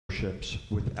memberships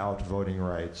without voting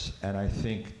rights. And I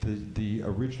think the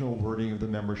original wording of the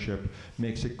membership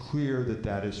makes it clear that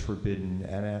that is forbidden.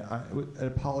 And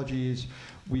apologies,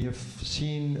 we have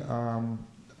seen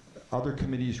other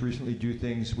committees recently do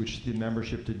things which the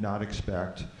membership did not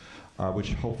expect,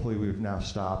 which hopefully we've now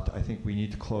stopped. I think we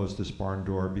need to close this barn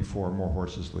door before more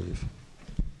horses leave.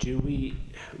 Do we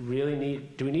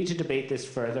need to debate this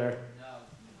further? No.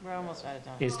 We're almost out of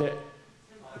time.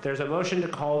 There's a motion to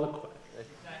call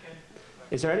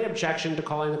is there any objection to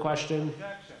calling the question?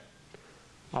 Objection.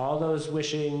 All those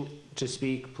wishing to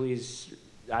speak, please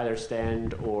either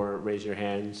stand or raise your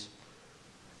hands.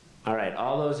 All right,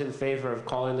 all those in favor of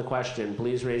calling the question,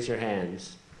 please raise your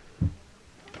hands.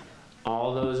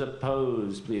 All those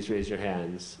opposed, please raise your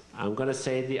hands. I'm going to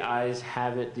say the ayes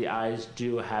have it. The ayes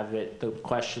do have it. The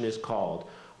question is called.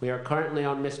 We are currently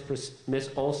on Ms.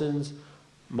 Olson's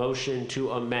motion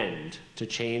to amend, to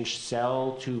change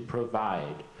sell to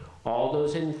provide. All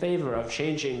those in favor of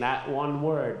changing that one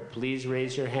word, please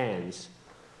raise your hands.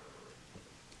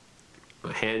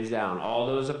 Hands down. All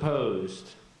those opposed.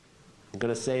 I'm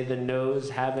going to say the noes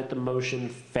have it. The motion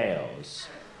fails.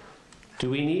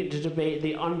 Do we need to debate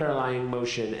the underlying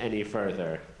motion any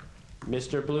further?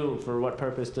 Mr. Bloom, for what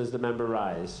purpose does the member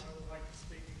rise? I would like to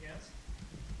speak against.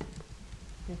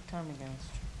 You have time against.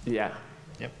 Yeah.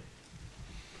 Yep.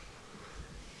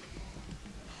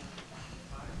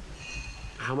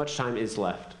 How much time is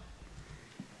left?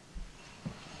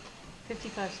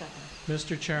 55 seconds.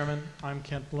 Mr. Chairman, I'm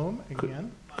Kent Bloom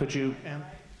again. Could you? And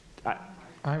I-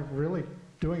 I'm really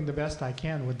doing the best I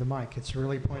can with the mic. It's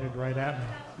really pointed right at me.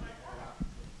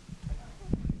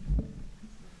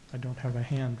 I don't have a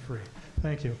hand free.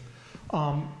 Thank you.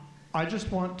 I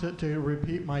just want to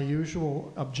repeat my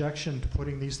usual objection to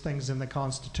putting these things in the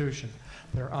Constitution.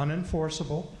 They're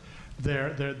unenforceable.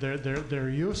 They're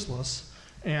useless,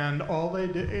 and all they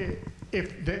do,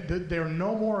 they're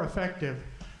no more effective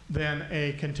than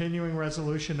a continuing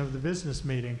resolution of the business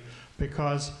meeting,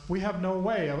 because we have no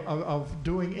way of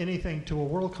doing anything to a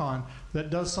Worldcon that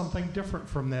does something different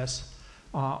from this.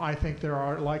 I think there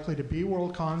are likely to be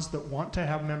Worldcons that want to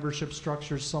have membership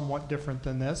structures somewhat different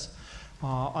than this.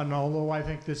 And although I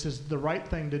think this is the right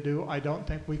thing to do, I don't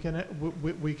think we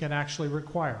can actually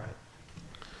require it.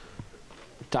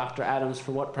 Dr. Adams,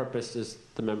 for what purpose is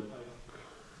the member?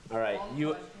 All right,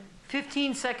 you.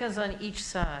 15 seconds on each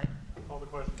side. All the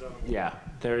questions out of Yeah,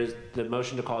 the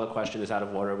motion to call the question is out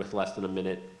of order with less than a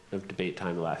minute of debate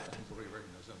time left.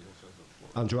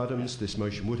 Andrew Adams, this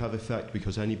motion would have effect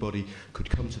because anybody could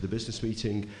come to the business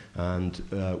meeting and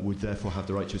would therefore have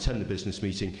the right to attend the business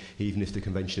meeting, even if the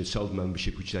convention had sold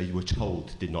membership, which they were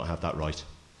told did not have that right.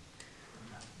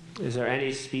 Is there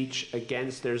any speech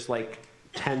against? There's like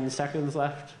 10 seconds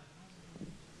left.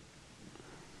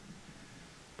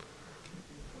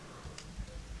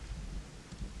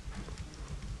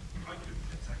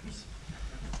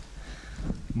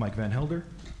 Mike Van Helder.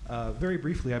 Very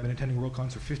briefly, I've been attending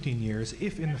Worldcons for 15 years.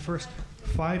 If in the first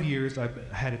 5 years I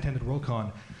had attended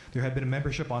Worldcon, there had been a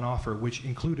membership on offer which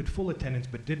included full attendance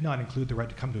but did not include the right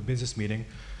to come to a business meeting,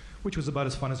 which was about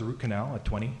as fun as a root canal at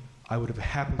 20, I would have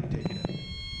happily taken it.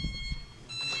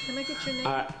 Can I get your name?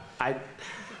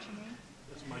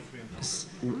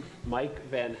 Mike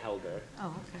Van Helder. Oh,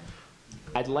 okay.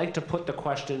 I'd like to put the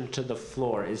question to the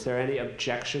floor. Is there any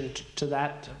objection to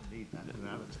that?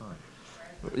 No, it's fine.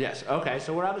 Yes, okay,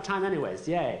 so we're out of time anyways,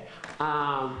 yay.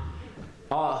 All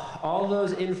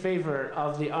those in favor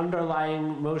of the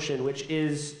underlying motion, which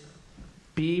is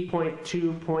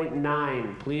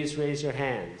B.2.9, please raise your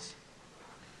hands.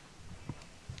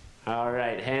 All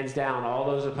right, hands down, all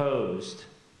those opposed.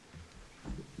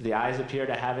 The ayes appear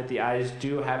to have it. The ayes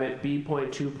do have it.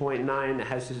 B.2.9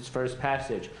 has its first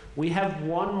passage. We have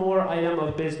one more item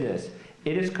of business.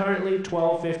 It is currently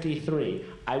 12:53.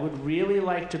 I would really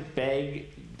like to beg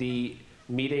the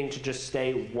meeting to just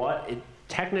stay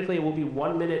technically it will be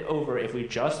 1 minute over if we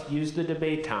just use the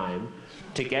debate time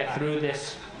to get through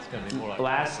this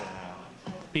last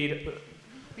beat.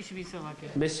 We should be so lucky.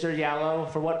 Mr. Yallow,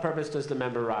 for what purpose does the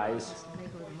member rise?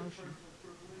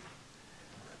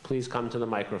 Please come to the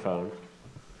microphone.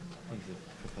 He's the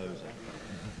proposer.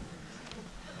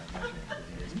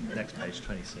 Next page,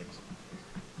 26.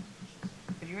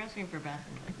 If you're asking for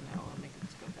bathroom, like, no, I'll make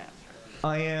this go faster.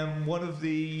 I am one of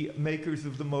the makers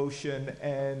of the motion,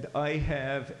 and I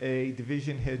have a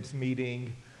division heads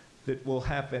meeting that will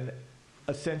happen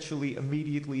essentially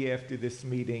immediately after this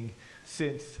meeting.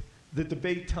 Since the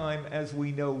debate time, as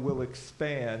we know, will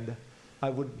expand,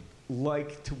 I would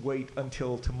like to wait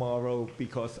until tomorrow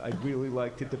because I'd really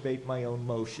like to debate my own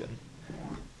motion.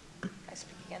 I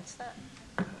speak against that.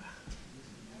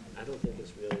 I don't think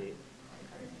it's really.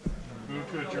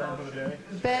 Move to adjourn for the day.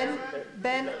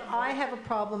 Ben, I have a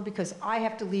problem because I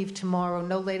have to leave tomorrow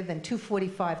no later than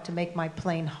 2:45 to make my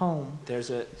plane home.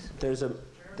 There's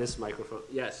this microphone.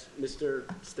 Yes, Mr.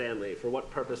 Stanley, for what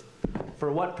purpose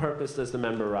does the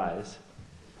member rise?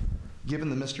 Given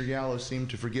that Mr. Gallo seemed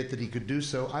to forget that he could do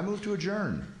so, I move to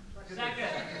adjourn.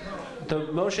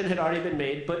 The motion had already been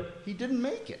made, but He didn't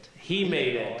make it. he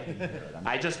made it.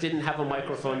 I just didn't have a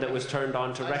microphone that was turned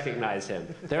on to recognize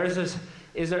him.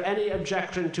 Is there any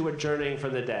objection to adjourning for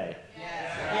the day?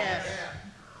 Yes.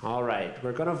 All right,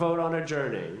 we're going to vote on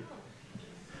adjourning.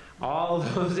 All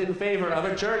those in favor of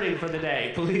adjourning for the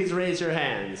day, please raise your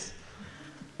hands.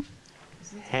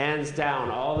 Hands down.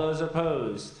 All those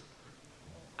opposed?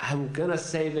 I'm going to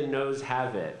say the noes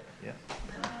have it. Yeah.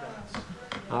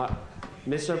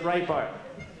 Mr. Breitbart,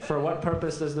 for what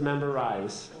purpose does the member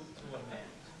rise?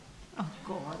 Oh,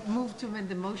 God. Move to amend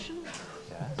the motion?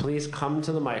 Please come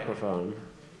to the microphone.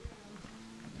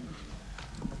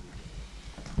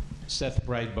 Seth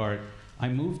Breitbart, I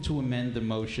move to amend the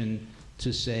motion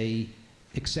to say,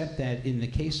 except that in the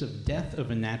case of death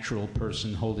of a natural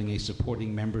person holding a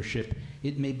supporting membership,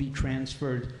 it may be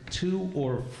transferred to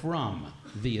or from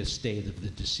the estate of the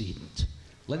decedent.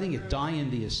 Letting it die in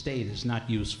the estate is not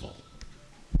useful.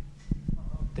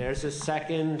 There's a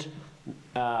second.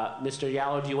 Mr.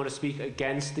 Yallo, do you want to speak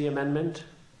against the amendment?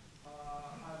 I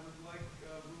would like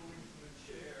ruling from the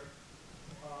chair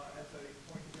as a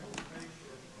point of information.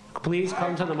 Please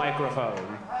come to the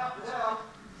microphone. I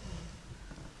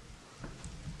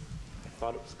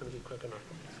thought it was going to be quick enough.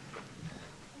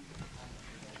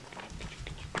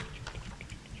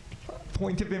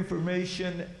 Point of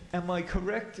information, am I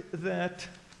correct that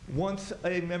once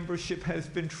a membership has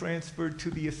been transferred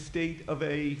to the estate of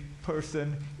a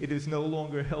person, it is no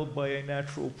longer held by a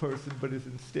natural person, but is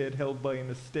instead held by an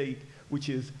estate, which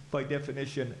is, by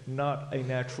definition, not a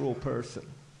natural person?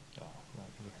 Oh, right,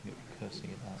 looking at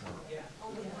cursing it that way.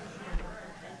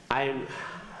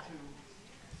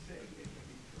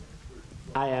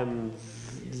 I am,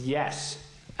 yes.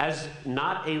 As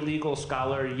not a legal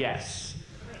scholar, yes.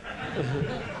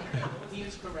 He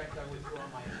is correct. I withdraw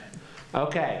my amendment.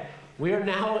 Okay, we are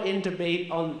now in debate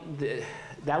on the,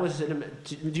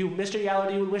 Mr. Yallo,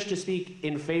 do you wish to speak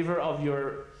in favor of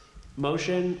your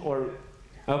motion, or,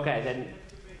 okay, then.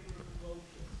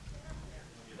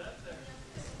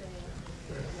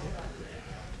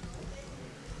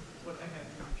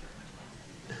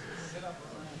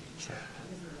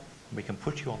 We can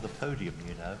put you on the podium,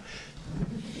 you know.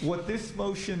 What this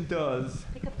motion does,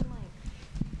 Pick up the mic.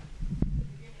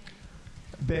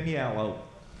 Ben Yallo,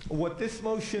 what this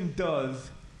motion does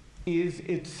is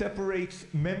it separates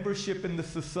membership in the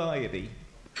society,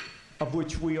 of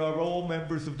which we are all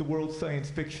members of the World Science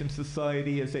Fiction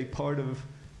Society as a part of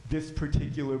this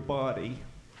particular body,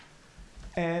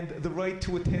 and the right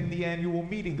to attend the annual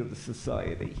meeting of the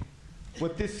society.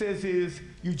 What this says is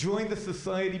you join the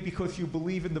society because you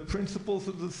believe in the principles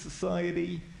of the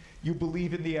society, you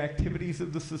believe in the activities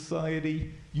of the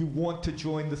society, you want to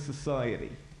join the society,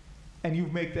 and you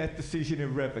make that decision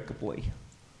irrevocably.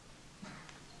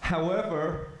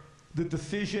 However, the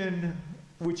decision,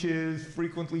 which is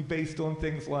frequently based on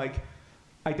things like,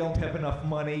 I don't have enough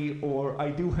money, or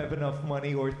I do have enough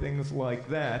money, or things like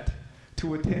that,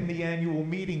 to attend the annual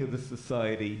meeting of the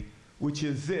society, which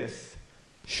is this,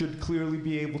 should clearly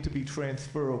be able to be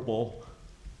transferable.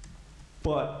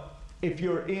 But if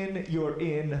you're in, you're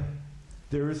in.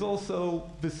 There is also,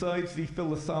 besides the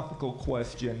philosophical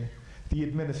question, the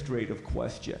administrative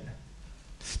question.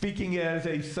 Speaking as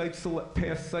a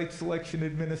past site selection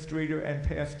administrator and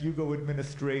past Hugo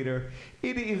administrator,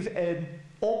 it is an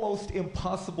almost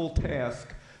impossible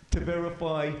task to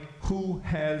verify who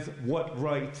has what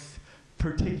rights,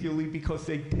 particularly because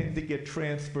they tend to get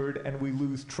transferred and we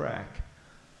lose track.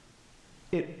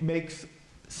 It makes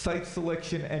site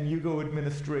selection and Hugo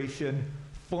administration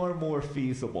far more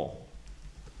feasible.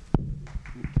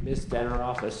 Ms.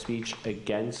 Deneroff, a speech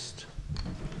against.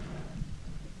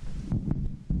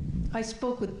 I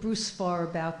spoke with Bruce Farr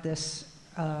about this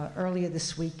earlier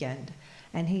this weekend,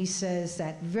 and he says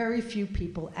that very few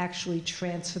people actually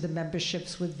transfer the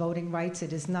memberships with voting rights.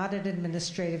 It is not an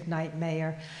administrative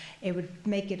nightmare. It would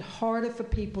make it harder for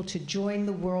people to join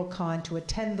the Worldcon, to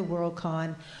attend the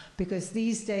Worldcon, because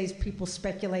these days people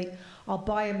speculate, I'll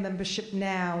buy a membership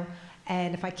now,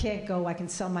 and if I can't go, I can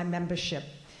sell my membership.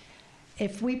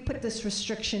 If we put this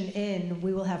restriction in,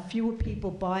 we will have fewer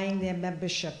people buying their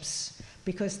memberships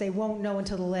because they won't know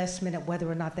until the last minute whether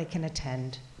or not they can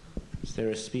attend. Is there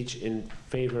a speech in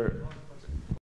favor